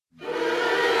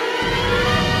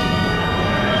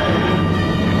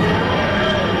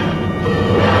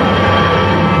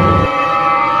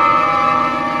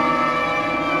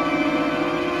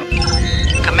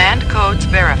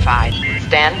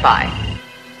stand by.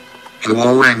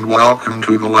 Hello and welcome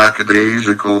to the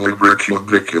Lackadaisical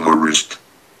Libricubicularist.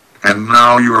 And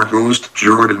now your host,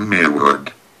 Jordan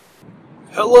Maywood.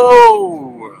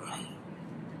 Hello!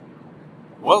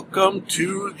 Welcome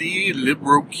to the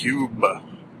LibroCube.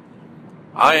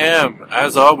 I am,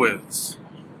 as always,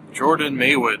 Jordan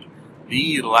Maywood,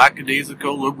 the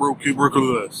Lackadaisical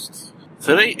Librocubicularist.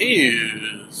 Today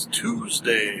is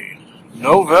Tuesday,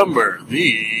 November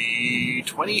the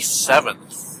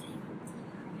 27th.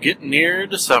 Getting near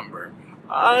December.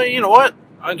 You know what?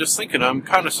 I'm just thinking I'm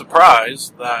kind of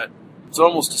surprised that it's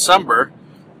almost December,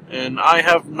 and I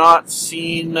have not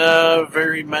seen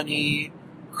very many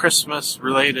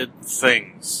Christmas-related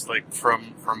things, like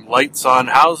from lights on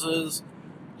houses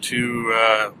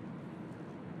to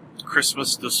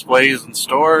Christmas displays in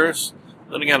stores.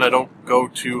 Then again, I don't go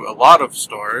to a lot of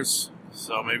stores,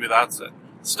 so maybe that's it.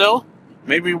 Still,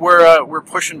 maybe we're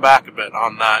pushing back a bit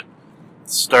on that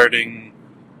starting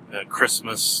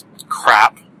Christmas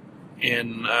crap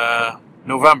in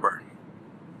November.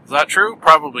 Is that true?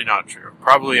 Probably not true.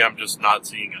 Probably I'm just not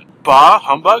seeing it. Bah,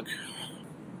 humbug?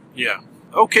 Yeah.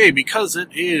 Okay, because it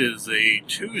is a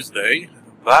Tuesday,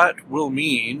 that will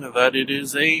mean that it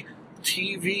is a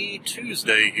TV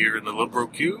Tuesday here in the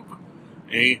LibroCube.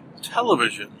 A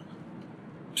television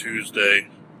Tuesday.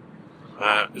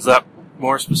 Is that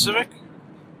more specific?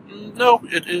 No,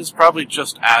 it is probably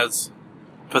just as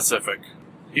specific.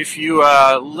 If you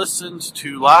listened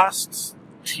to last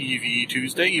TV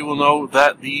Tuesday, you will know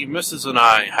that the missus and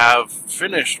I have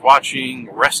finished watching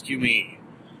Rescue Me.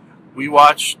 We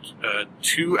watched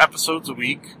 2 episodes a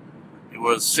week. It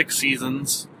was 6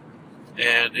 seasons,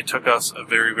 and it took us a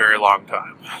very, very long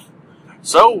time.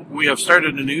 So, we have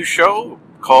started a new show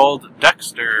called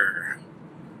Dexter,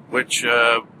 which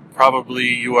probably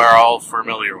you are all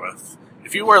familiar with.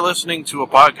 If you are listening to a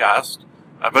podcast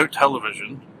about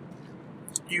television,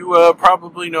 you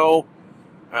probably know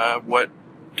what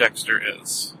Dexter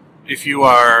is. If you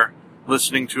are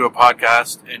listening to a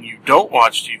podcast and you don't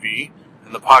watch TV,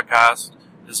 and the podcast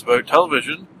is about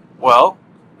television, well,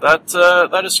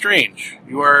 that is strange.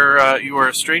 You are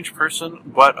a strange person,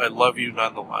 but I love you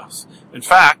nonetheless. In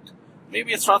fact,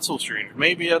 maybe it's not so strange.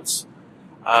 Maybe it's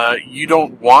you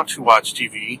don't want to watch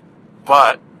TV,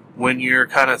 but when you're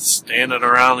kind of standing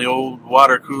around the old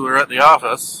water cooler at the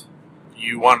office,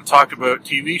 you want to talk about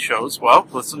TV shows. Well,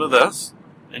 listen to this,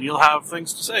 and you'll have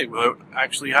things to say without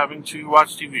actually having to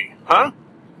watch TV. Huh?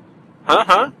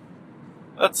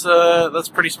 That's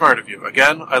pretty smart of you.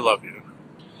 Again, I love you.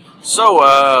 So,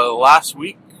 last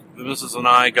week, the missus and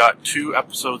I got 2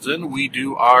 episodes in. We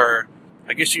do our,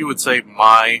 I guess you would say,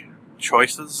 my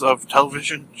choices of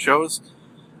television shows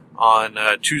on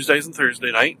Tuesdays and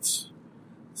Thursday nights.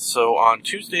 So, on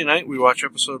Tuesday night, we watch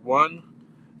episode 1,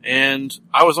 and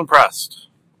I was impressed.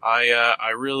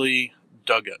 I really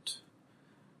dug it.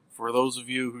 For those of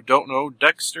you who don't know,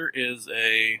 Dexter is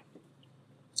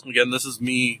again, this is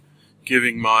me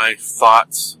giving my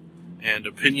thoughts and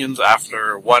opinions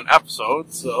after 1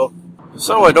 episode, so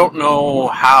I don't know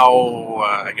how,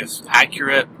 I guess,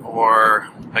 accurate, or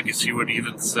I guess you would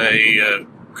even say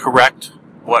correct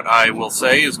what I will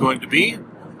say is going to be.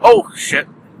 Oh, shit.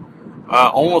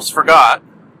 Almost forgot.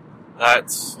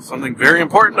 That's something very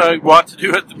important I want to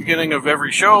do at the beginning of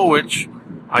every show, which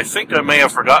I think I may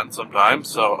have forgotten sometimes,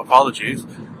 so apologies,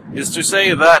 is to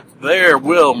say that there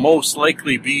will most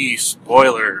likely be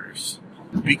spoilers.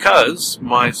 Because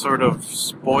my sort of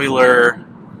spoiler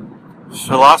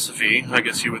philosophy, I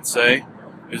guess you would say,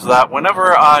 is that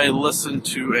whenever I listen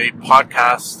to a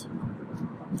podcast,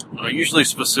 usually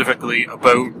specifically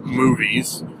about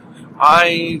movies,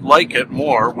 I like it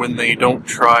more when they don't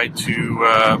try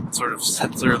to sort of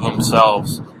censor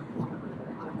themselves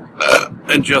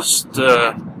and just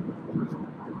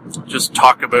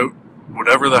talk about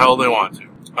whatever the hell they want to.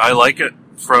 I like it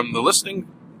from the listening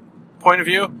point of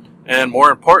view, and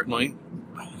more importantly,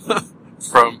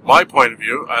 from my point of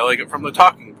view, I like it from the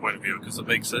talking point of view, because it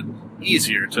makes it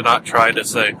easier to not try to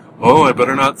say, oh, I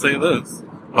better not say this.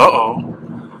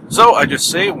 Uh-oh. So I just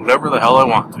say whatever the hell I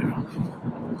want to.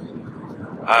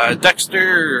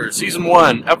 Dexter, Season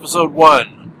 1, Episode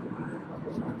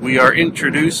 1. We are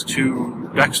introduced to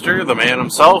Dexter, the man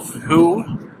himself, who,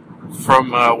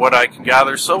 from what I can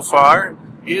gather so far,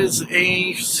 is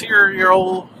a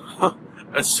serial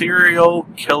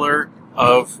killer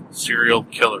of serial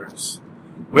killers,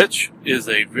 which is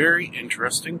a very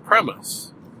interesting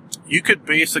premise. You could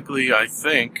basically, I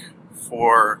think,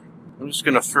 I'm just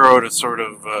going to throw out a sort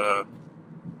of,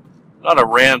 not a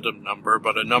random number,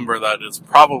 but a number that is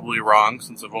probably wrong,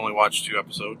 since I've only watched 2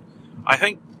 episodes. I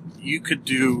think you could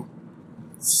do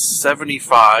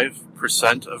 75%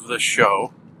 90% of the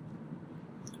show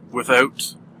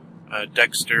without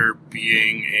Dexter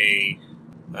being a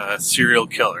serial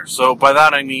killer. So by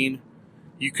that I mean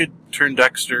you could turn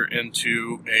Dexter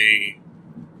into a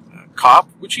cop,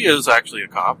 which he is actually a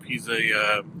cop. He's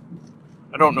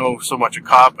I don't know so much a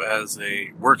cop as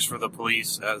works for the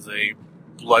police as a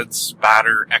blood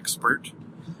spatter expert.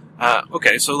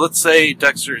 Okay, so let's say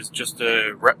Dexter is just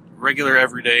a regular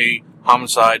everyday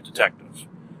homicide detective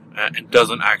and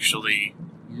doesn't actually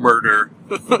murder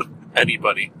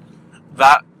anybody.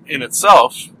 That in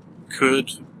itself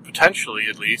could potentially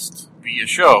at least be a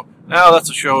show. Now that's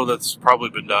a show that's probably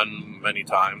been done many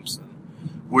times and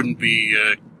wouldn't be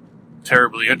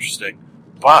terribly interesting.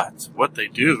 But what they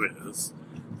do is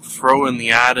throw in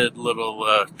the added little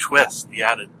twist, the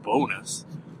added bonus,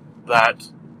 that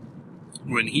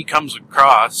when he comes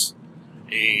across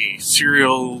a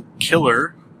serial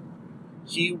killer,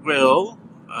 he will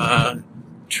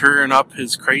turn up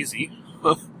his crazy,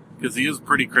 because he is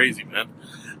pretty crazy, man.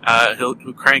 He'll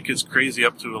crank his crazy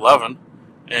up to 11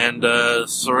 and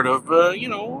sort of,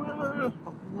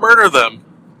 murder them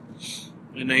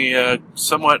in a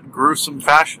somewhat gruesome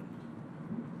fashion.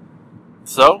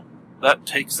 So, that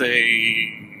takes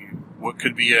what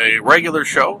could be a regular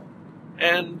show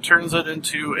and turns it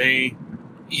into a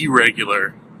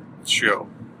irregular show.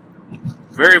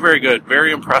 Very, very good.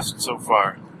 Very impressed so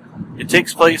far. It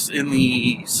takes place in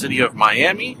the city of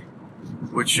Miami,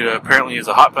 which apparently is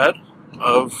a hotbed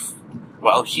of,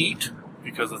 heat,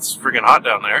 because it's friggin' hot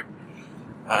down there.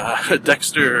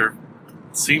 Dexter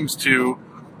seems to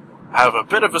have a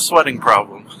bit of a sweating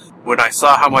problem. When I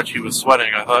saw how much he was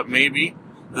sweating, I thought maybe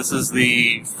this is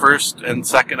the first and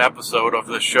second episode of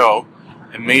the show,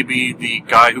 and maybe the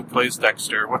guy who plays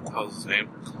Dexter, what the hell is his name?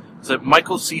 Is it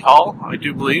Michael C. Hall, I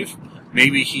do believe?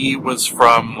 Maybe he was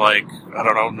from,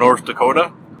 North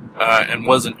Dakota, and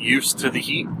wasn't used to the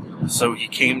heat. So he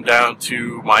came down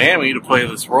to Miami to play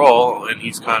this role, and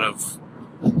he's kind of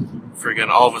friggin'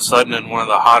 all of a sudden in one of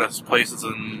the hottest places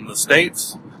in the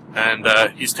States. And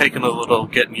he's taken a little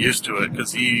getting used to it,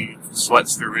 because he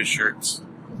sweats through his shirts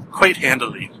quite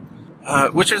handily.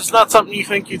 Which is not something you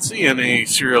think you'd see in a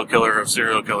serial killer of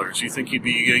serial killers. You think he'd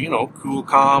be, cool,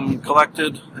 calm,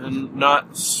 collected, and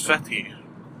not sweaty.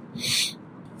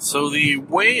 So the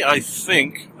way I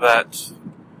think that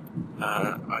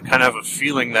I kind of have a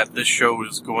feeling that this show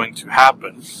is going to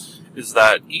happen is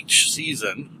that each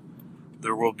season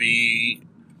there will be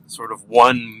sort of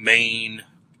one main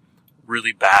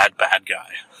really bad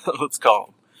guy, let's call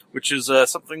him, which is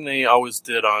something they always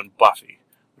did on Buffy.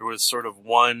 There was sort of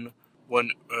one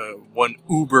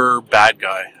uber bad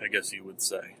guy, I guess you would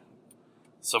say.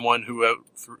 Someone who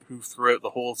throughout the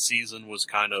whole season was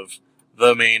kind of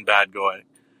the main bad guy,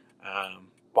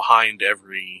 behind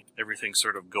everything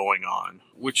sort of going on.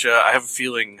 Which I have a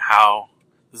feeling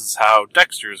this is how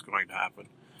Dexter is going to happen.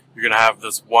 You're going to have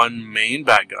this one main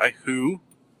bad guy who,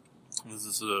 this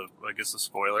is a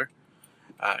spoiler,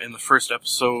 in the first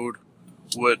episode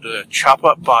would chop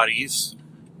up bodies,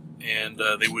 and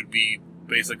they would be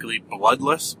basically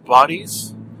bloodless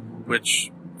bodies, which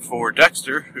for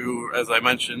Dexter, who, as I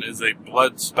mentioned, is a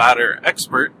blood spatter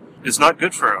expert, is not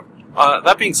good for him.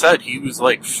 That being said, he was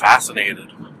fascinated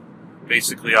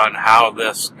basically on how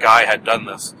this guy had done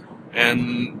this,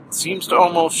 and seems to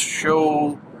almost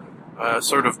show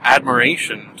sort of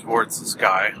admiration towards this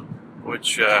guy,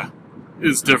 which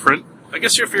is different. I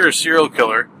guess if you're a serial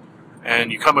killer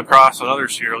and you come across another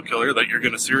serial killer that you're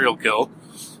going to serial kill,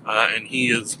 and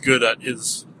he is good at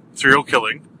his serial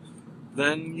killing,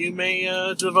 then you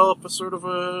may develop a sort of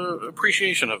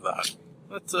appreciation of that.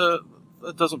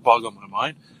 That doesn't boggle my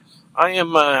mind. I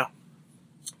am going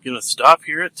to stop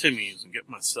here at Timmy's and get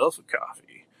myself a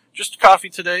coffee. Just a coffee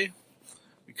today,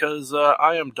 because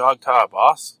I am dog-tired,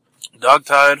 boss.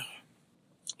 Dog-tired,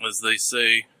 as they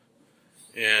say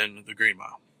in the Green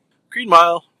Mile. Green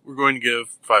Mile, we're going to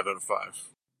give 5 out of 5.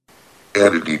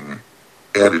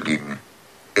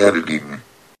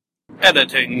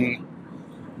 Editing.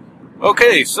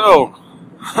 Okay, so,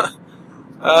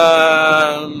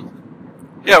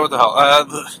 yeah, what the hell?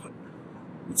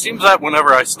 It seems that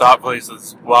whenever I stop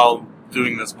places while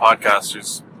doing this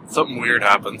podcast, something weird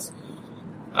happens.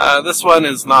 This one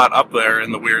is not up there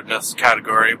in the weirdness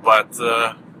category, but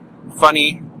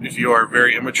funny if you are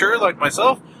very immature like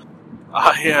myself.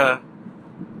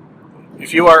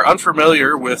 If you are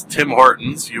unfamiliar with Tim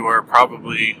Hortons, you are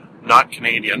probably not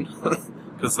Canadian,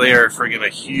 because they are friggin' a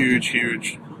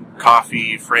huge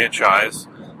coffee franchise.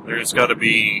 There's got to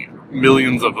be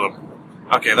millions of them.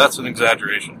 Okay, that's an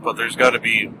exaggeration, but there's got to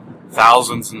be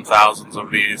thousands and thousands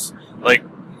of these.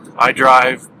 I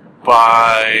drive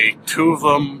by 2 of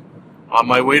them on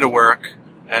my way to work,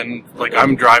 and, like,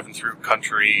 I'm driving through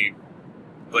country.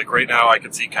 Like, right now I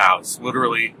can see cows.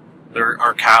 Literally, there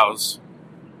are cows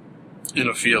in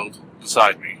a field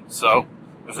beside me. So,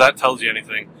 if that tells you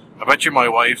anything, I bet you my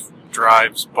wife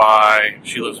drives by,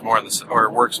 she lives more in the, or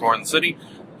works more in the city,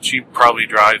 she probably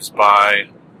drives by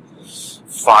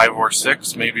 5 or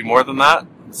 6, maybe more than that.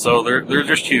 So they're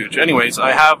just huge. Anyways,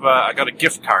 I got a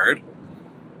gift card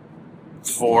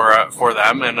for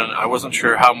them, and I wasn't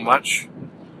sure how much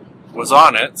was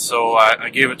on it, so I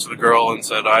gave it to the girl and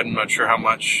said, I'm not sure how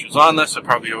much is on this, I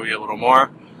probably owe you a little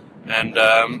more. And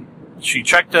she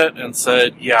checked it and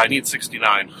said, yeah, I need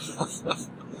 69.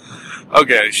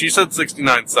 Okay, she said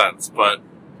 69 cents, but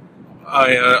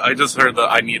I just heard that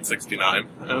I need 69,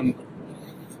 and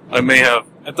I may have,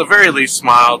 at the very least,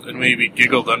 smiled and maybe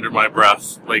giggled under my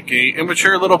breath like a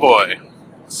immature little boy.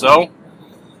 So,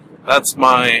 that's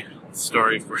my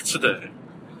story for today.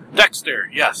 Dexter,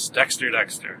 yes,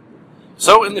 Dexter.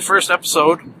 So, in the first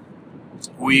episode,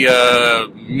 we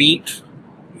meet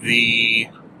the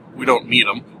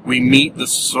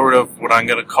sort of what I'm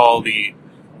going to call the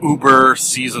Uber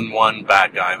Season 1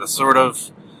 bad guy. The sort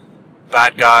of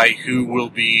bad guy who will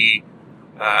be,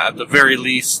 at the very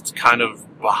least, kind of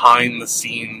behind the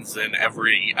scenes in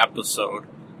every episode.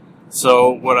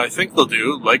 So what I think they'll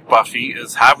do, like Buffy,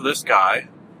 is have this guy,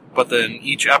 but then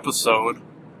each episode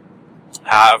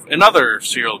have another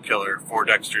serial killer for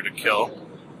Dexter to kill.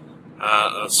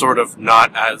 A sort of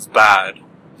not as bad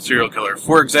serial killer.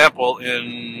 For example,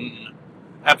 in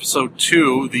episode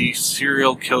 2, the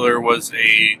serial killer was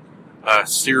a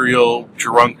serial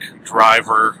drunk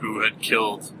driver who had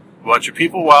killed a bunch of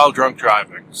people while drunk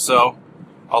driving. So,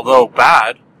 although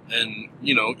bad and,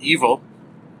 evil,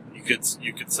 you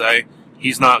could say,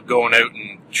 he's not going out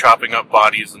and chopping up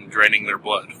bodies and draining their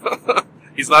blood.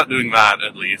 He's not doing that,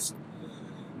 at least.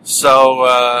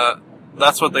 So,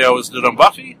 that's what they always did on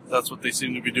Buffy. That's what they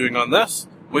seem to be doing on this.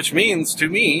 Which means, to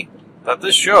me, that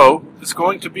this show is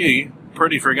going to be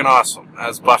pretty friggin' awesome,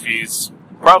 as Buffy's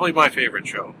probably my favorite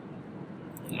show.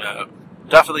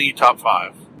 Definitely top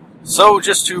 5. So,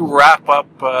 just to wrap up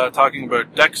talking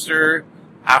about Dexter,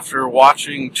 after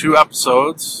watching 2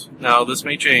 episodes, now this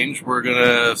may change, we're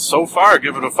gonna, so far,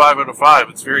 give it a 5 out of 5.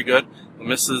 It's very good. The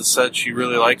missus said she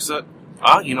really likes it.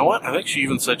 You know what? I think she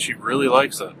even said she really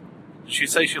likes it. Did she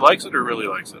say she likes it or really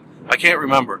likes it? I can't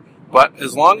remember. But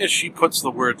as long as she puts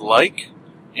the word like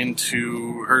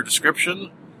into her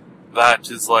description,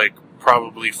 that is like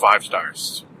probably 5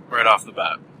 stars right off the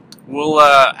bat. We'll,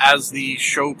 as the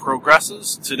show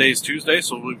progresses, today's Tuesday,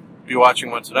 so we'll be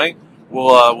watching one today.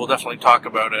 We'll definitely talk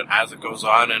about it as it goes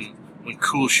on, and when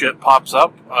cool shit pops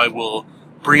up, I will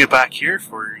bring it back here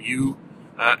for you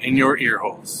in your ear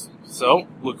holes. So,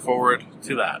 look forward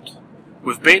to that.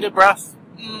 With bated breath?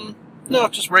 No,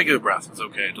 just regular breath is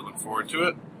okay to look forward to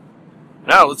it.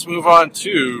 Now, let's move on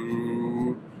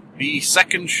to the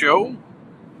second show.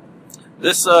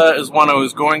 This is one I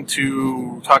was going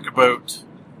to talk about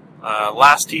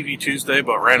last TV Tuesday,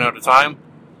 but ran out of time.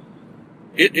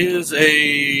 It is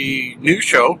a new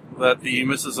show that the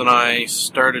missus and I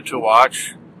started to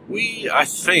watch. I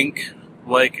think,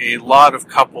 like a lot of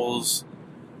couples,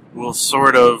 will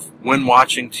sort of, when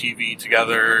watching TV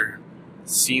together,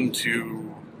 seem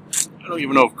to, I don't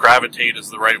even know if gravitate is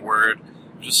the right word,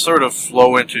 just sort of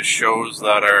flow into shows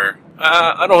that are,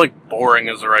 I don't think boring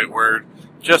is the right word,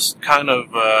 just kind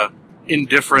of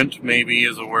indifferent maybe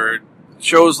is a word.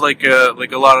 Shows like a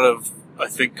lot of, I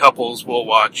think, couples will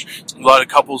watch. A lot of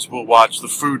couples will watch the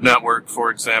Food Network, for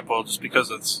example, just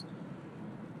because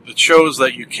it shows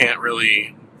that you can't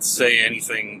really say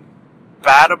anything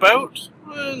bad about.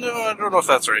 No, I don't know if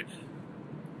that's right.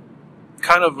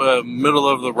 Kind of middle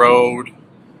of the road,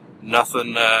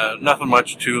 nothing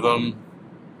much to them.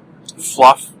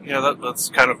 Fluff, yeah, that's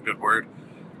kind of a good word.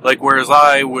 Like, whereas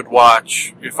I would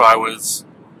watch, if I was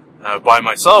by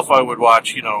myself, I would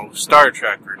watch, Star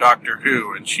Trek or Doctor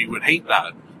Who, and she would hate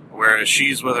that. Whereas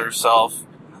she's with herself,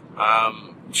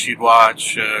 she'd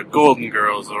watch Golden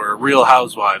Girls or Real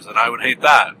Housewives, and I would hate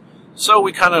that. So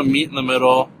we kind of meet in the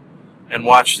middle and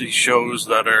watch these shows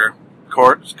that are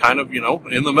kind of,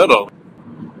 in the middle.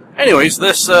 Anyways,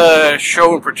 this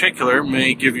show in particular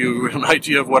may give you an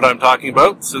idea of what I'm talking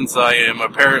about, since I am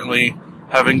apparently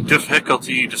having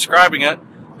difficulty describing it.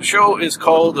 The show is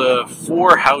called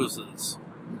Four Houses.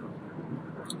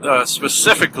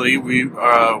 Specifically, we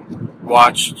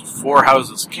watched Four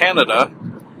Houses Canada,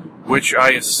 which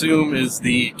I assume is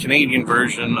the Canadian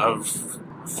version of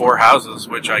Four Houses,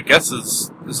 which I guess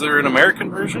is there an American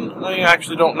version? I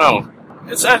actually don't know.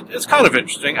 it's kind of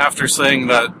interesting after saying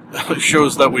that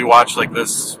shows that we watch like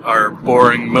this are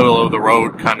boring,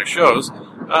 middle-of-the-road kind of shows.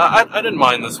 I didn't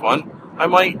mind this one. I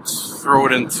might throw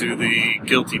it into the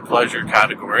guilty pleasure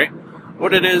category.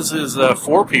 What it is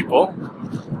 4 people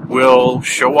will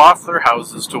show off their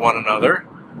houses to one another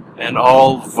and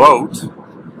all vote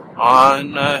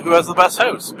on who has the best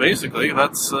house. Basically,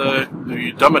 that's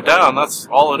you dumb it down. That's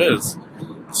all it is.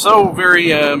 So very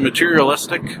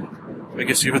materialistic, I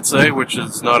guess you would say, which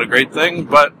is not a great thing.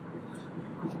 But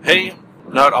hey,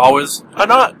 not always a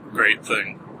not great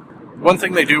thing. One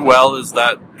thing they do well is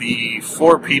that the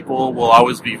 4 people will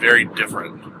always be very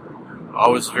different.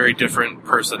 Always very different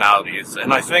personalities.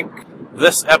 And I think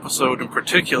this episode in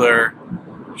particular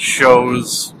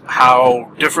shows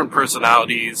how different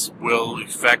personalities will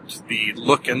affect the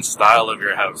look and style of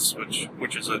your house,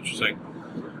 which is interesting.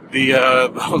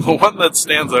 The one that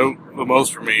stands out the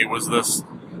most for me was this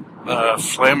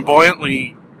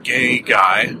flamboyantly gay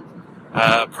guy,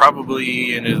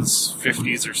 probably in his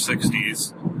 50s or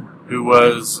 60s, who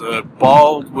was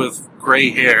bald with gray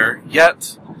hair,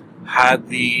 yet had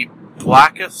the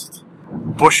blackest,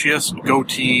 bushiest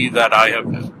goatee that I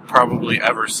have probably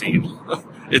ever seen.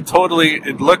 It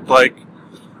looked like,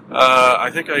 I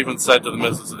think I even said to the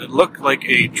missus, it looked like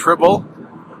a tribble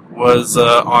was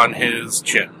on his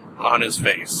chin, on his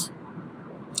face.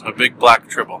 A big black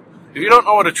tribble. If you don't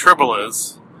know what a tribble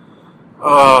is,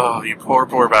 oh, you poor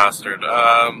bastard.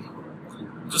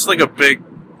 Just like a big,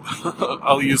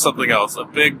 I'll use something else, a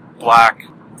big black,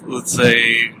 let's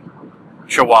say,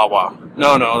 chihuahua.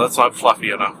 No, that's not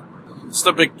fluffy enough. Just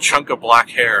a big chunk of black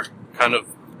hair, kind of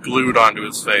glued onto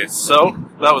his face. So,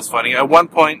 that was funny. At one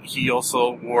point, he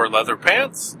also wore leather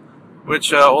pants,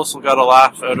 which also got a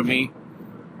laugh out of me.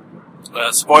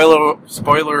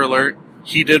 Spoiler alert,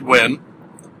 he did win.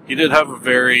 He did have a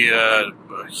very a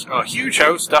huge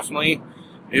house, definitely.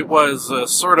 It was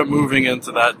sort of moving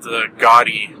into that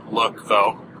gaudy look,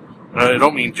 though. I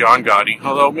don't mean John Gotti,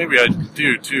 although maybe I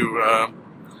do, too.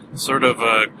 Sort of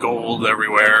gold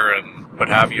everywhere and what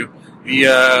have you.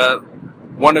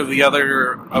 One of the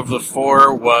other of the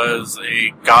 4 was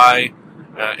a guy,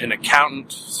 an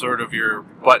accountant, sort of your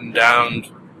button-down,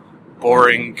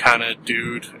 boring kind of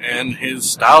dude, and his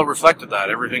style reflected that.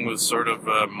 Everything was sort of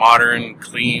modern,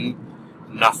 clean,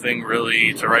 nothing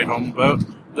really to write home about.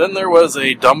 Then there was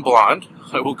a dumb blonde,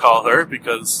 I will call her,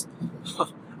 because,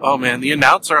 oh man, the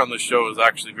announcer on the show is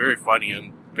actually very funny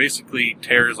and basically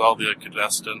tears all the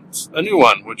contestants a new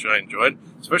one, which I enjoyed,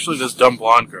 especially this dumb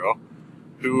blonde girl,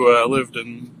 who lived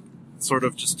in sort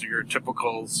of just your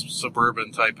typical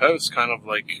suburban type house, kind of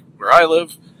like where I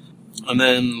live. And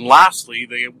then lastly,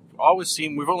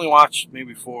 we've only watched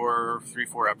maybe 4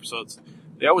 episodes,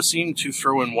 they always seem to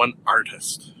throw in one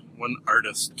artist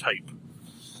type.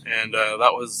 And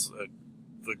that was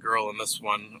the girl in this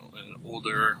one, an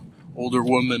older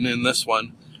woman in this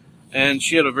one. And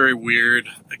she had a very weird,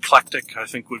 eclectic, I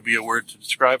think would be a word to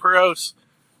describe her house.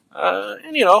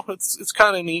 And it's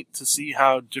kind of neat to see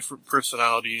how different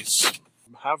personalities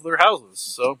have their houses.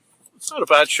 So, it's not a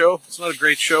bad show. It's not a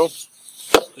great show.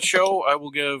 The show I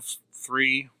will give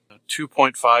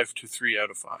 2.5 to 3 out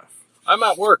of 5. I'm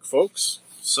at work, folks.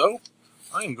 So,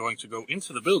 I am going to go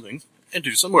into the building and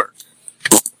do some work.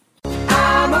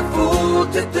 I'm a fool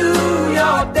to do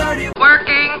your dirty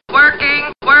working.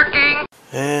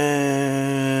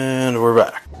 And we're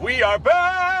back. We are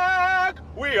back!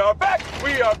 We are back!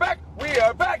 We are back! We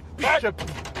are back!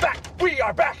 Back! We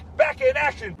are back in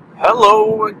action!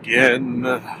 Hello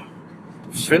again.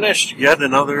 Finished yet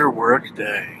another work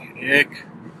day.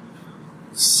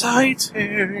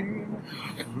 Exciting.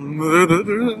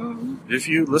 If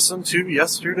you listened to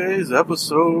yesterday's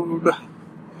episode,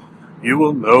 you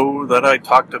will know that I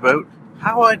talked about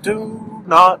how I do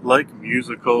not like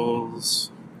musicals.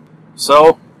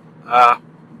 So,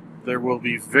 there will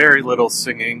be very little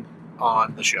singing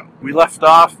on the show. We left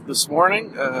off this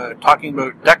morning talking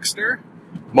about Dexter,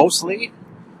 mostly.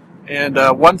 And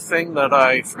one thing that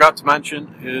I forgot to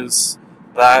mention is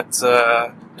that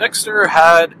Dexter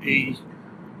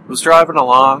was driving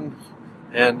along,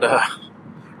 and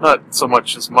not so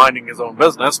much just minding his own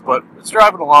business, but was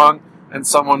driving along, and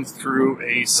someone threw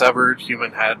a severed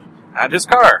human head at his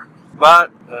car. That,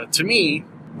 to me,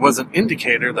 was an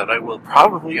indicator that I will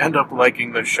probably end up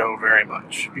liking this show very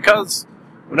much. Because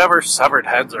whenever severed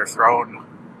heads are thrown,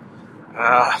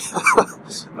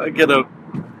 I get a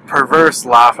perverse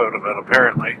laugh out of it,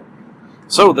 apparently.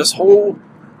 So this whole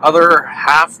other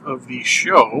half of the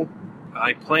show,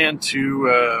 I plan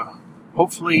to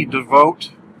hopefully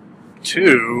devote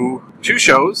to 2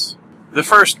 shows. The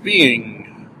first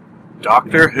being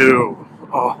Doctor Who.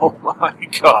 Oh my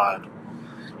god.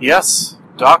 Yes,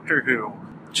 Doctor Who.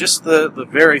 Just the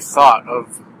very thought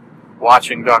of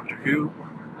watching Doctor Who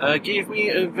gave me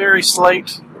a very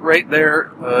slight, right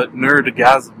there,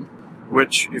 nerdgasm,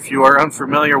 which, if you are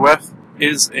unfamiliar with,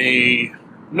 is a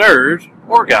nerd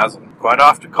orgasm, quite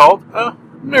often called a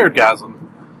nerdgasm.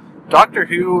 Doctor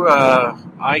Who,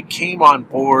 I came on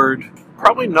board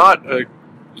probably not a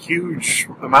huge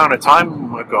amount of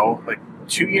time ago, like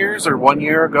 2 years or 1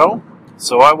 year ago.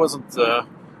 So I wasn't,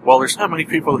 well, there's not many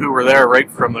people who were there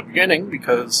right from the beginning,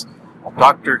 because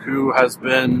Doctor Who has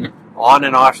been on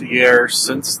and off the air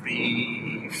since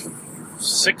the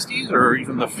 60s or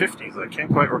even the 50s. I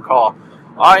can't quite recall.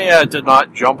 I did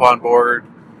not jump on board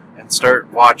and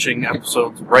start watching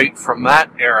episodes right from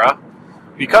that era,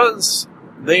 because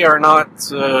they are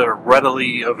not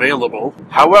readily available.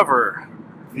 However,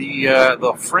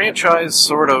 the franchise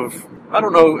sort of, I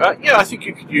don't know, I think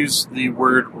you could use the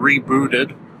word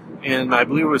rebooted in, I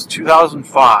believe it was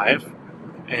 2005,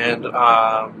 and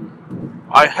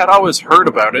I had always heard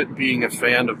about it, being a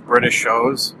fan of British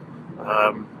shows.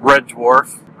 Red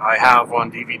Dwarf, I have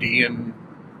on DVD, and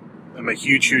I'm a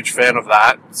huge fan of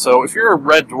that. So if you're a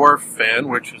Red Dwarf fan,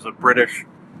 which is a British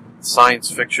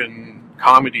science fiction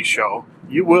comedy show,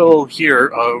 you will hear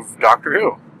of Doctor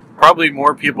Who. Probably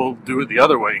more people do it the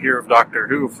other way, hear of Doctor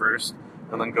Who first,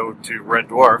 and then go to Red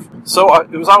Dwarf. So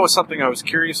it was always something I was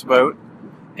curious about.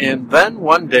 And then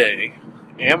one day,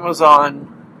 Amazon,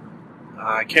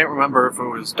 I can't remember if it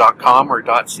was .com or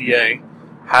 .ca,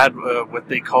 had what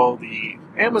they call the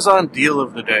Amazon Deal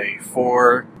of the Day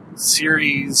for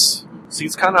series. See,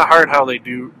 it's kind of hard how they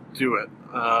do it.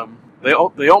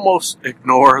 They almost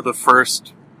ignore the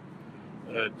first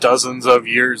dozens of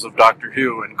years of Doctor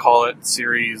Who and call it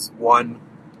Series 1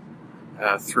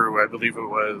 through, I believe it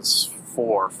was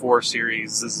 4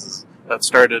 series that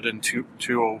started in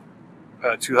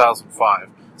 2005.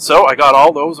 So I got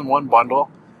all those in one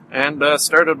bundle and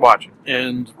started watching.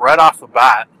 And right off the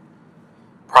bat,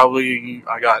 probably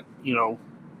I got,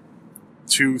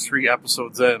 2-3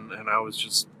 episodes in, and I was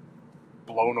just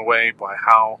blown away by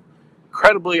how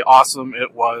incredibly awesome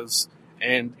it was,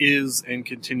 and is, and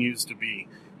continues to be.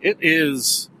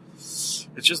 It's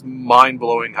just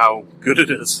mind-blowing how good it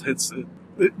is. It's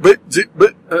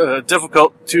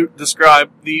difficult to describe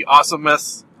the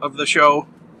awesomeness of the show.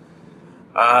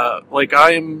 I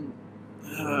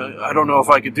don't know if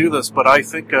I could do this, but I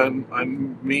think I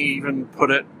may even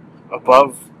put it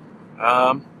above,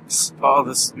 this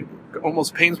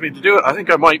almost pains me to do it. I think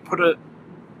I might put it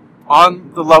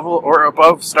on the level or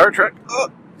above Star Trek.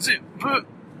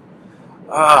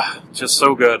 Just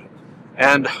so good.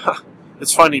 And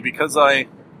it's funny because I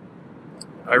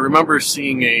remember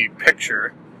seeing a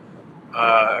picture,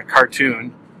 a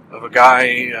cartoon of a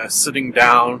guy sitting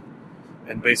down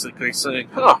and basically saying,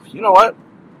 you know what?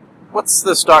 What's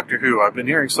this Doctor Who? I've been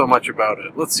hearing so much about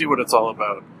it. Let's see what it's all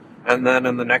about. And then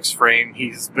in the next frame,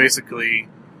 he's basically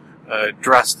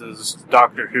dressed as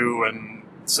Doctor Who and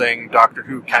saying Doctor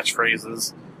Who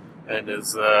catchphrases and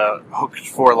is hooked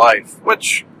for life,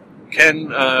 which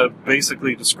can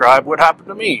basically describe what happened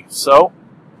to me. So,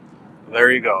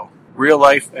 there you go. Real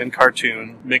life and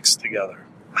cartoon mixed together.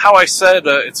 How I said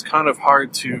it's kind of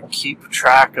hard to keep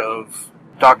track of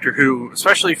Doctor Who,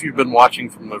 especially if you've been watching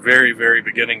from the very, very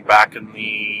beginning back in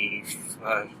the,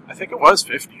 I think it was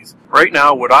 50s. Right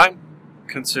now, what I'm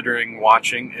considering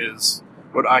watching is,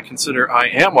 what I consider I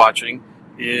am watching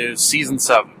is Season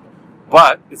 7.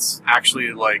 But it's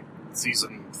actually like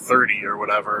Season 30 or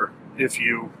whatever, if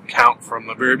you count from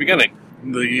the very beginning.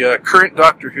 The current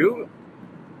Doctor Who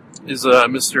is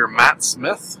Mr. Matt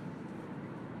Smith,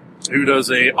 who does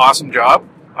an awesome job.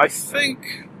 I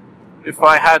think if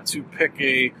I had to pick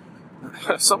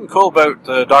something cool about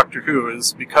Doctor Who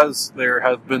is because there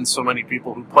have been so many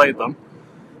people who played them,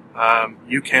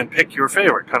 you can pick your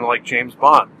favorite, kind of like James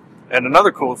Bond. And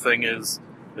another cool thing is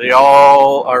they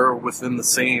all are within the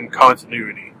same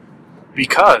continuity,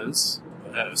 because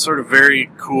a sort of very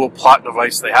cool plot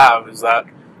device they have is that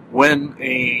when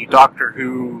a Doctor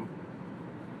Who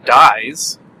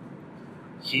dies,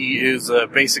 he is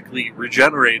basically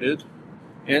regenerated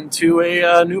into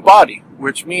a new body,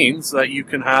 which means that you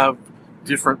can have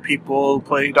different people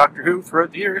play Doctor Who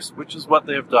throughout the years, which is what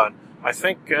they have done. I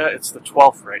think it's the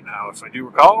 12th right now, if I do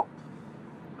recall.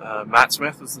 Matt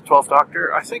Smith is the 12th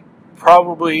Doctor. I think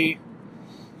probably,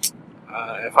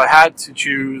 if I had to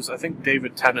choose, I think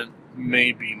David Tennant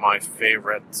may be my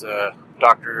favorite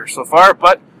Doctor so far,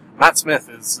 but Matt Smith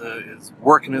is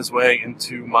working his way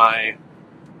into my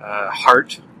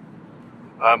heart,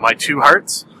 my two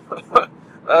hearts.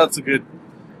 That's a good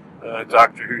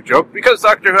Doctor Who joke, because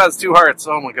Doctor Who has two hearts.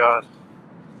 Oh my god.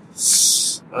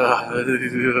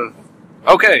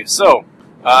 Okay, so,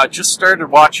 just started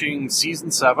watching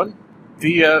Season 7.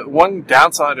 The one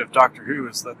downside of Doctor Who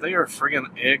is that they are friggin'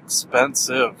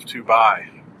 expensive to buy.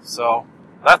 So,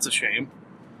 that's a shame.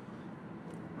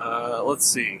 Let's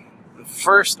see. The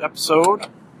first episode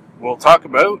we'll talk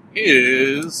about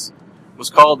was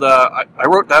called, I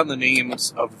wrote down the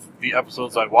names of the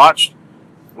episodes I watched,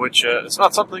 which it's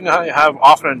not something I have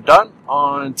often done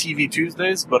on TV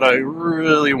Tuesdays, but I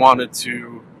really wanted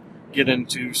to get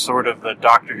into sort of the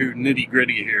Doctor Who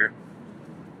nitty-gritty here,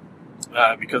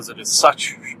 because it is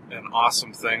such an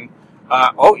awesome thing.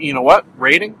 You know what?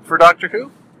 Rating for Doctor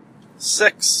Who?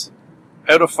 6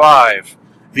 out of 5.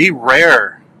 The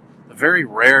very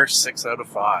rare 6 out of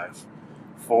 5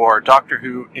 for Doctor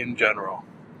Who in general.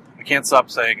 I can't stop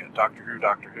saying it. Doctor Who,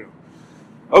 Doctor Who.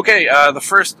 Okay, the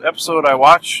first episode I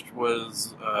watched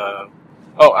was,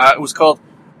 it was called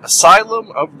Asylum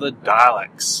of the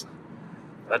Daleks.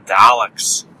 The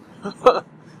Daleks. The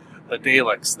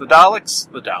Daleks. The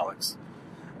Daleks? The Daleks.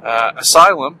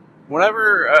 Asylum.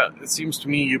 Whenever it seems to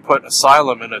me you put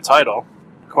asylum in a title,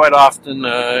 quite often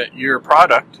your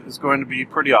product is going to be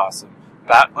pretty awesome.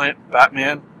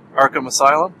 Batman, Arkham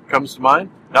Asylum comes to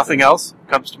mind. Nothing else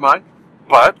comes to mind.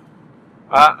 But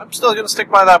I'm still going to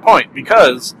stick by that point,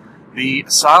 because the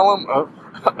Asylum of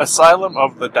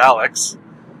the Daleks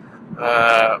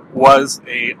was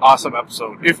a awesome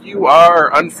episode. If you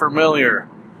are unfamiliar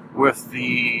with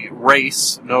the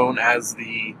race known as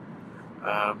the...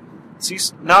 now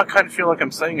I kind of feel like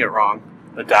I'm saying it wrong.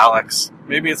 The Daleks.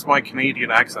 Maybe it's my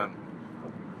Canadian accent.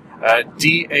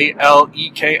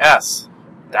 Daleks.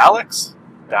 Daleks?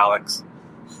 Daleks.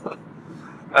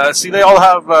 See, they all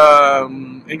have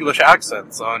English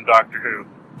accents on Doctor Who.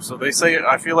 So they say it,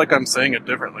 I feel like I'm saying it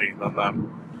differently than them.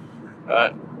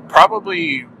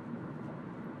 Probably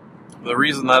the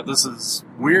reason that this is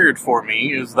weird for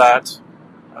me is that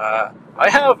I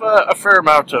have a fair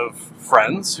amount of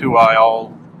friends who I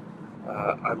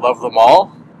love them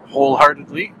all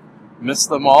wholeheartedly. Miss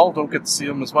them all. Don't get to see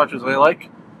them as much as I like.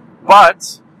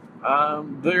 But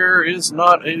there is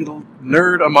not a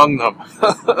nerd among them.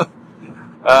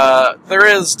 There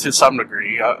is to some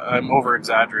degree. I'm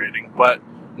over-exaggerating, but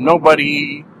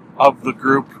nobody of the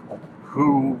group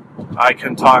who I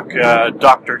can talk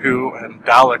Doctor Who and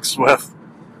Daleks with,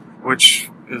 which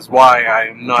is why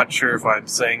I'm not sure if I'm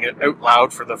saying it out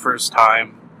loud for the first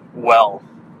time well.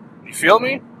 You feel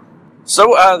me?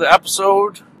 So the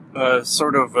episode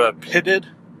sort of pitted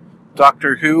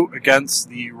Doctor Who against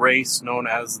the race known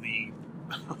as the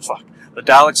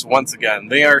Daleks once again.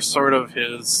 They are sort of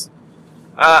his...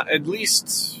 at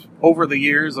least over the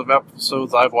years of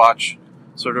episodes I've watched,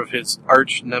 sort of his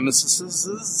arch nemesis.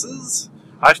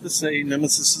 I have to say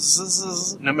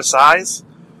nemesis,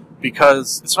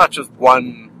 because it's not just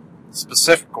one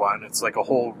specific one. It's like a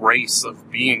whole race of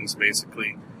beings,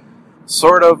 basically.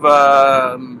 Sort of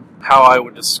how I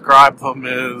would describe them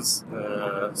is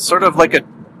sort of like a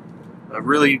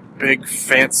really big,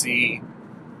 fancy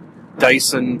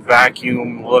Dyson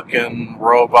vacuum-looking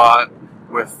robot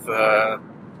with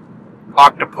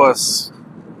octopus,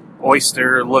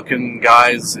 oyster-looking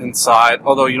guys inside,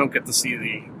 although you don't get to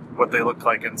see what they look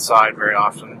like inside very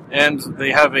often. And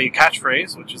they have a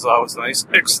catchphrase, which is always nice.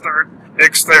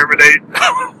 Exterminate.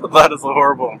 That is a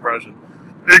horrible impression.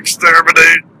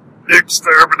 Exterminate.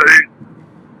 Exterminate.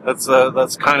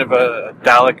 That's kind of a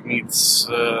Dalek meets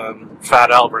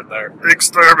Fat Albert there.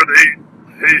 Exterminate.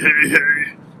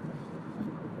 Hey.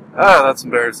 That's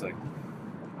embarrassing.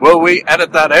 Will we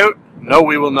edit that out? No,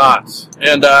 we will not.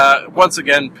 And once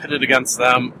again, pitted against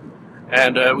them.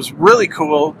 And it was really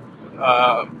cool.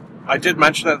 I did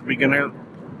mention at the beginning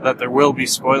that there will be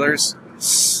spoilers.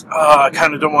 I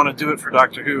kind of don't want to do it for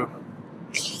Doctor Who.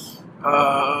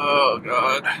 Oh,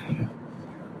 God.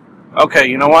 Okay,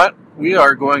 you know what? We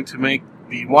are going to make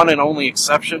the one and only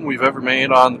exception we've ever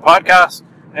made on the podcast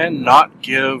and not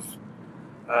give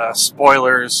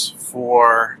spoilers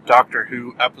for Doctor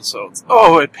Who episodes.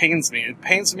 Oh, it pains me. It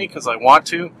pains me because I want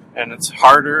to, and it's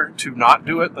harder to not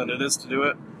do it than it is to do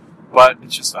it. But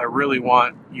it's just, I really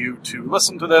want you to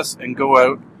listen to this and go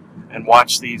out and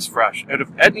watch these fresh. Out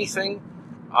of anything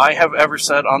I have ever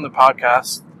said on the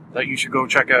podcast that you should go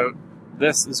check out,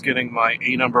 this is getting my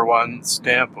 #1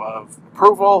 stamp of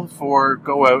approval for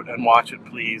go out and watch it,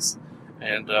 please,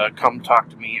 and come talk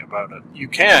to me about it. You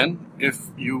can, if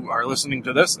you are listening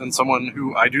to this and someone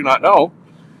who I do not know,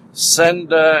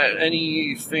 send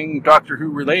anything Doctor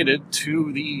Who related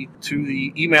to the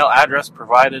email address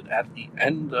provided at the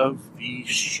end of the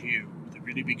shoe, the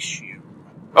really big shoe.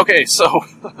 Okay, so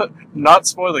not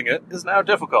spoiling it is now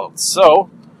difficult. So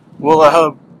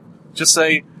we'll just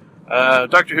say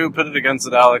Doctor Who pitted against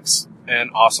the Daleks, and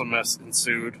awesomeness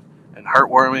ensued, and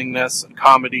heartwarmingness, and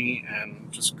comedy,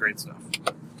 and just great stuff.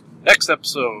 Next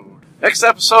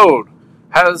episode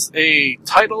has a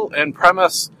title and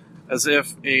premise as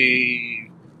if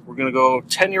we're going to go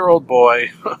 10-year-old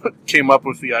boy came up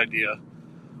with the idea,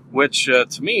 which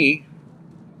to me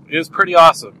is pretty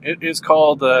awesome. It is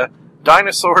called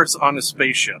Dinosaurs on a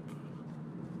Spaceship.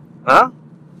 Huh?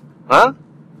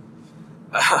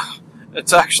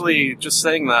 It's actually, just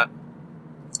saying that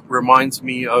reminds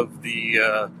me of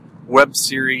the web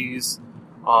series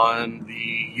on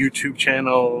the YouTube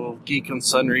channel Geek and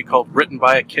Sundry called Written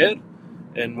by a Kid,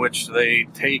 in which they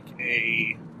take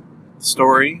a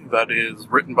story that is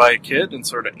written by a kid and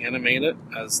sort of animate it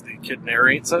as the kid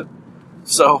narrates it.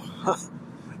 So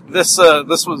this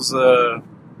was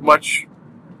much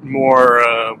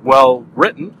more well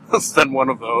written than one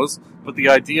of those, but the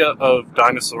idea of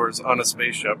dinosaurs on a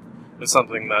spaceship is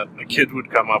something that a kid would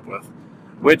come up with,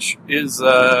 which is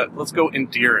let's go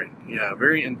endearing. Yeah,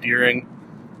 very endearing.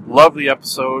 Love the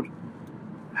episode.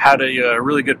 Had a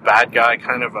really good bad guy,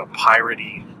 kind of a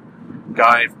piratey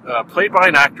guy, played by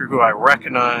an actor who I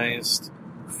recognized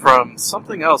from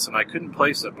something else, and I couldn't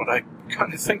place it, but I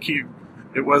kind of think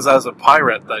it was as a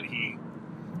pirate that he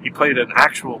played an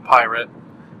actual pirate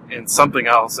in something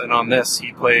else, and on this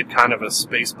he played kind of a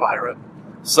space pirate.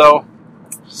 So,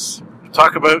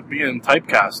 talk about being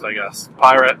typecast, I guess.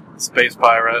 Pirate, space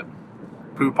pirate,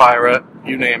 poo pirate,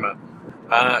 you name it.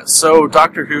 So,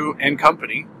 Doctor Who and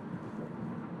Company.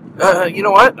 You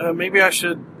know what? Maybe I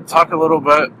should talk a little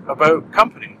bit about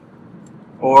Company,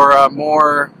 or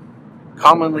more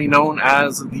commonly known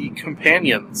as the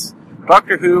Companions.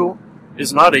 Doctor Who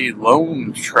is not a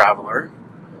lone traveler.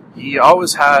 He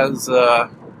always has,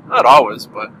 not always,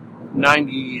 but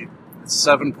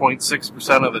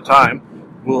 97.6% of the time,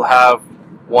 will have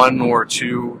one or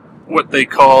two what they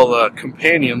call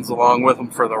companions along with him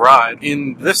for the ride.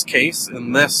 In this case,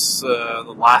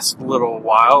 the last little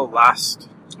while, I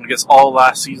guess all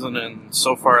last season and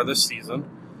so far this season,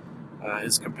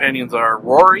 his companions are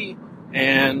Rory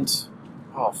and,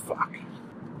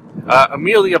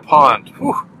 Amelia Pond.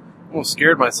 Whew, almost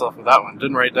scared myself with that one.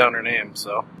 Didn't write down her name,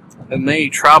 so. And they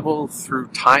travel through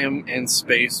time and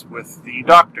space with the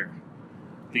Doctor.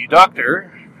 The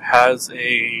Doctor has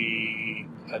a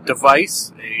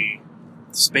device, a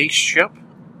spaceship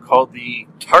called the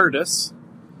TARDIS,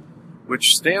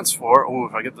 which stands for,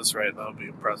 if I get this right, that'll be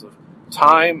impressive,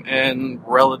 Time and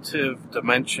Relative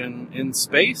Dimension in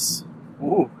Space.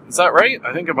 Is that right?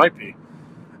 I think it might be.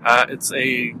 It's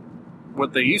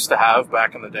what they used to have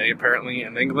back in the day, apparently,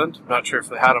 in England. I'm not sure if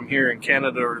they had them here in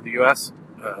Canada or the US.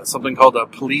 Something called a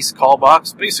police call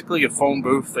box. Basically a phone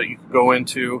booth that you could go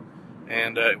into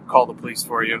and call the police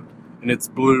for you. And it's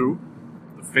blue,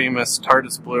 the famous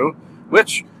TARDIS blue,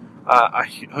 which I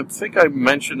think I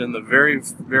mentioned in the very,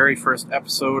 very first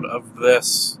episode of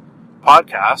this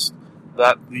podcast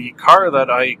that the car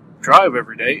that I drive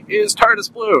every day is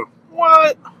TARDIS blue.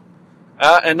 What?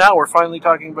 And now we're finally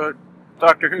talking about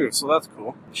Doctor Who, so that's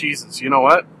cool. Jesus, you know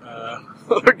what?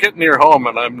 We're getting near home,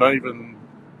 and I'm not even...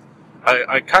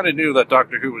 I kind of knew that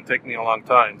Doctor Who would take me a long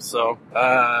time, so...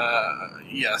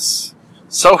 yes.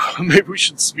 So, maybe we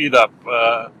should speed up,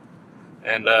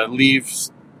 and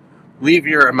leave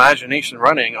your imagination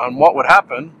running on what would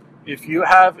happen if you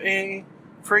have a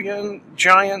friggin'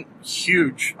 giant,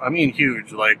 huge,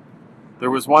 like, there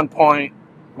was one point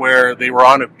where they were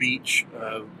on a beach,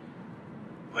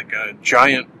 like a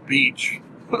giant beach.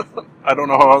 I don't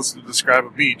know how else to describe a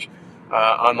beach,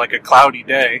 on like a cloudy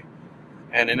day,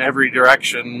 and in every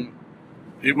direction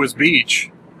it was beach,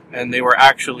 and they were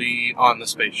actually on the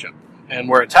spaceship, and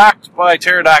were attacked by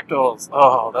pterodactyls.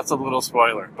 Oh, that's a little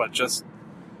spoiler, but just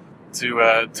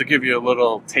to give you a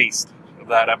little taste of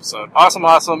that episode.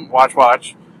 Awesome,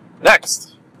 watch.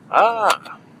 Next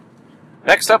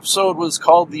episode was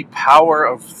called The Power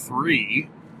of Three,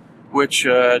 which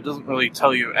doesn't really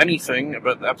tell you anything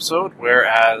about the episode,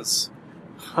 whereas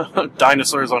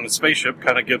Dinosaurs on a Spaceship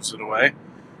kind of gives it away.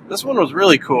 This one was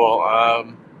really cool.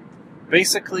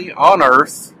 Basically, on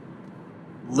Earth,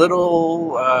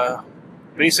 little,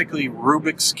 basically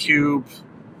Rubik's Cube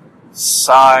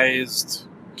sized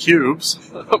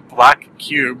cubes, black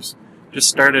cubes, just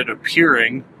started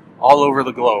appearing all over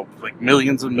the globe, like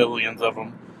millions and millions of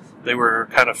them. They were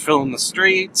kind of filling the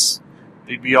streets.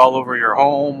 They'd be all over your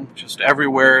home, just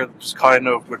everywhere, just kind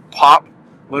of would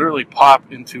literally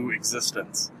pop into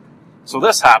existence. So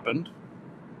this happened,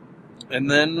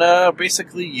 and then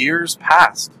basically years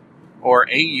passed, or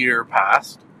a year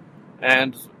passed,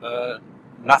 and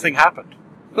nothing happened.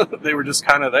 They were just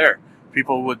kind of there.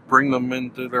 people would bring them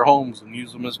into their homes and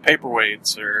use them as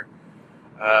paperweights, or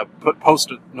put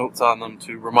post-it notes on them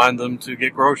to remind them to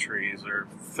get groceries, or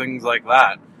things like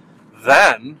that.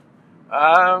 Then,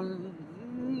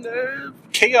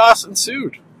 chaos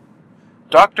ensued.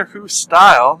 Doctor Who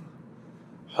style,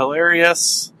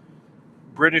 hilarious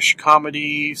British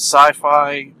comedy,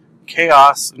 sci-fi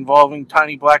chaos involving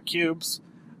tiny black cubes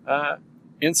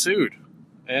ensued.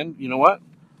 And you know what?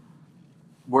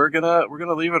 We're gonna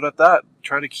leave it at that.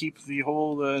 Try to keep the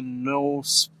whole no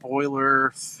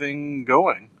spoiler thing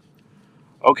going.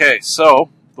 Okay, so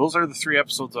those are the 3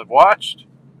 episodes I've watched.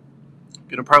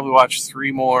 Gonna probably watch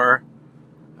 3 more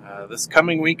this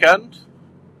coming weekend.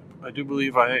 I do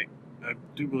believe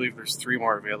there's 3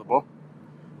 more available.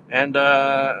 And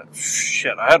I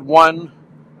had one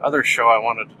other show I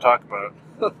wanted to talk about,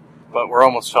 but we're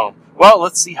almost home. Well,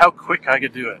 let's see how quick I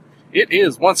could do it. It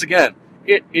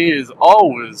is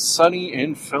Always Sunny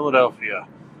in Philadelphia.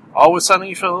 Always Sunny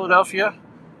in Philadelphia.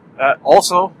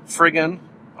 Also, friggin',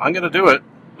 I'm gonna do it.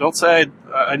 Don't say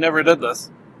I never did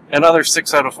this. Another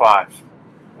 6 out of 5.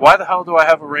 Why the hell do I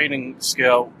have a rating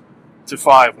scale to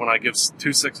 5 when I give 2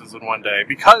 6s in one day?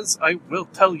 Because I will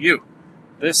tell you,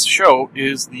 this show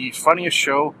is the funniest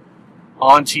show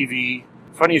on TV,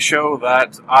 funniest show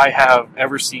that I have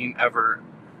ever seen ever.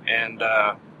 And,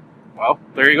 well,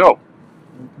 there you go.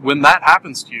 When that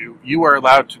happens to you, you are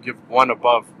allowed to give 1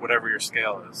 above whatever your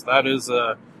scale is. That is,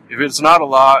 if it's not a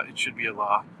law, it should be a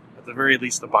law. At the very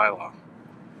least, a bylaw.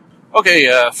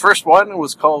 Okay, first one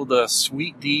was called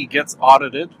Sweet D Gets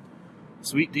Audited.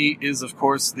 Sweet D is, of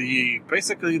course,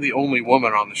 basically the only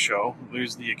woman on the show.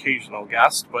 There's the occasional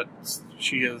guest, but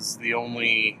she is the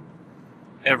only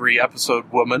every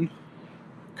episode woman.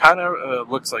 Kind of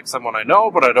looks like someone I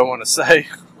know, but I don't want to say,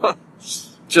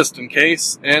 just in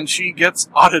case. And she gets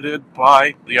audited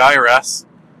by the IRS.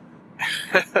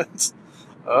 And,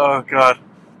 oh, God.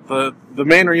 The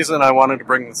main reason I wanted to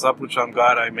bring this up, which I'm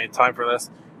glad I made time for this,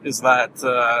 is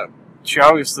that she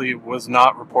obviously was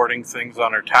not reporting things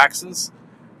on her taxes,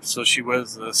 so she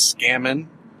was scamming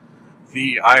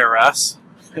the IRS.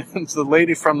 And the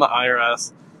lady from the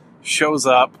IRS shows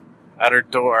up at her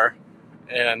door,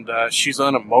 and she's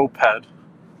on a moped.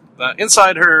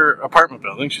 Inside her apartment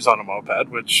building, she's on a moped,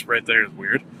 which right there is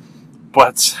weird.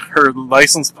 But her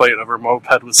license plate of her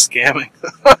moped was scamming.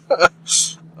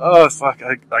 Oh, fuck,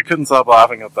 I couldn't stop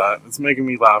laughing at that. It's making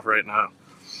me laugh right now.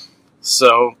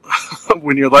 So,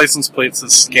 when your license plate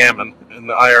says scamming, and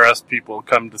the IRS people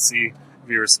come to see if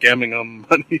you're scamming them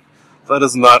money, that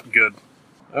is not good.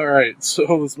 Alright,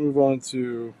 so let's move on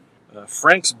to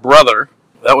Frank's brother.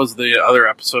 That was the other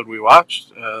episode we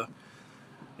watched,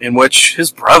 in which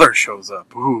his brother shows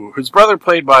up. Ooh, his brother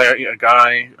played by a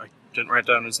guy, I didn't write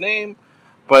down his name,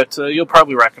 but you'll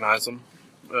probably recognize him.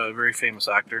 A very famous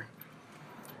actor.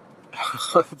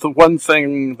 The one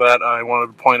thing that I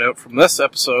wanted to point out from this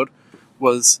episode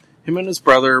was him and his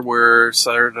brother were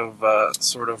sort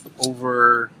of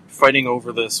fighting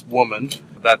over this woman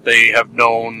that they have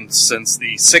known since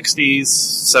the 60s,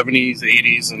 70s,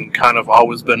 80s, and kind of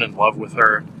always been in love with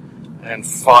her and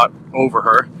fought over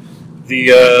her.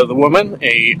 The woman,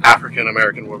 a African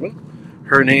American woman,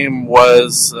 her name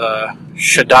was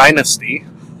Shadynasty.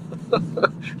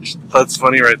 That's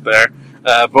funny right there.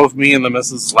 Both me and the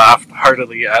missus laughed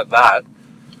heartily at that.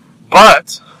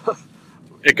 But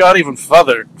it got even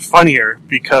funnier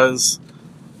because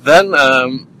then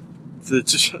the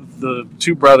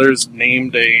 2 brothers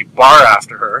named a bar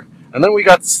after her, and then we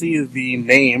got to see the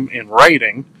name in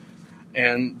writing,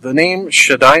 and the name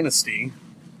Shadynasty,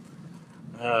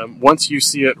 once you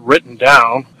see it written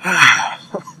down,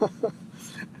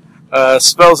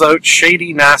 spells out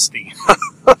shady nasty.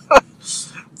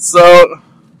 So,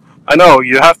 I know,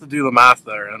 you have to do the math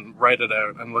there and write it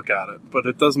out and look at it, but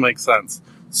it does make sense.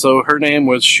 So her name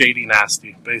was Shady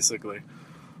Nasty, basically.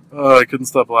 Oh, I couldn't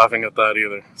stop laughing at that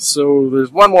either. So there's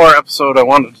one more episode I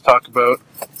wanted to talk about,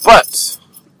 but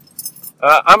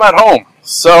I'm at home,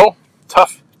 so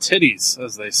tough titties,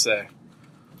 as they say.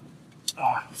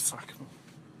 Ah, fuck.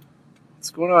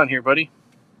 What's going on here, buddy?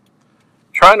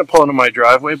 Trying to pull into my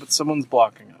driveway, but someone's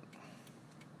blocking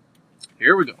it.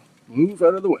 Here we go. Move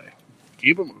out of the way.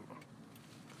 Keep it moving.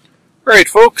 Alright,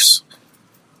 folks.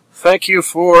 Thank you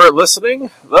for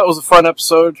listening. That was a fun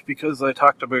episode because I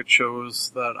talked about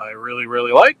shows that I really,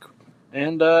 really like.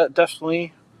 And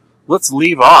definitely, let's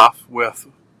leave off with,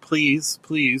 please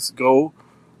go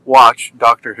watch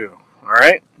Doctor Who.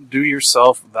 Alright? Do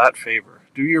yourself that favor.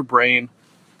 Do your brain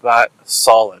that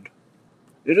solid.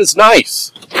 It is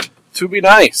nice to be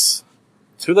nice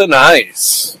to the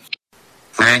nice.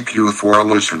 Thank you for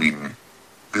listening.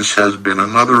 This has been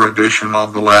another edition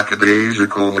of the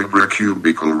Lackadaisical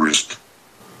Librocubicularist.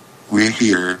 We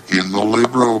here in the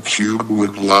Librocube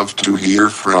would love to hear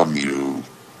from you.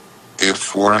 If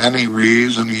for any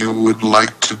reason you would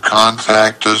like to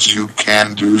contact us, you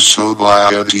can do so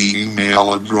via the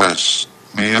email address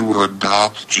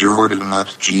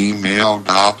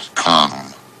maywood.jordan@gmail.com.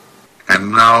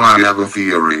 And now I have a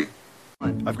theory.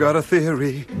 I've got a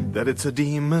theory that it's a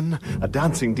demon, a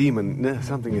dancing demon. No,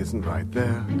 something isn't right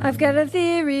there. I've got a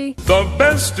theory. The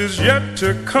best is yet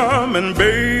to come, and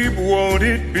babe, won't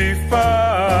it be fine?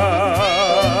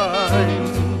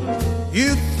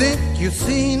 You think you've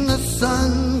seen the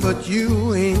sun, but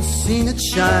you ain't seen it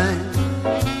shine.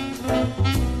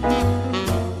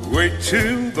 Wait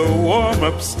till the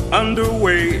warm-up's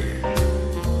underway.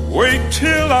 Wait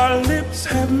till our lips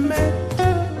have met.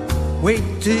 Wait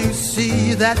till you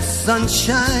see that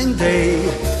sunshine day.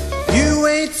 You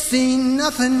ain't seen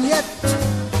nothing yet.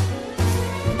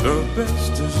 The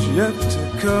best is yet to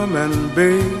come, and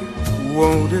babe,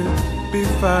 won't it be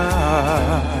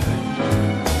fine?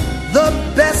 The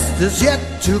best is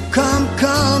yet to come,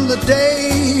 come the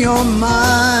day you're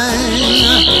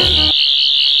mine.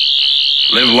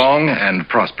 Live long and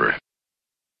prosper.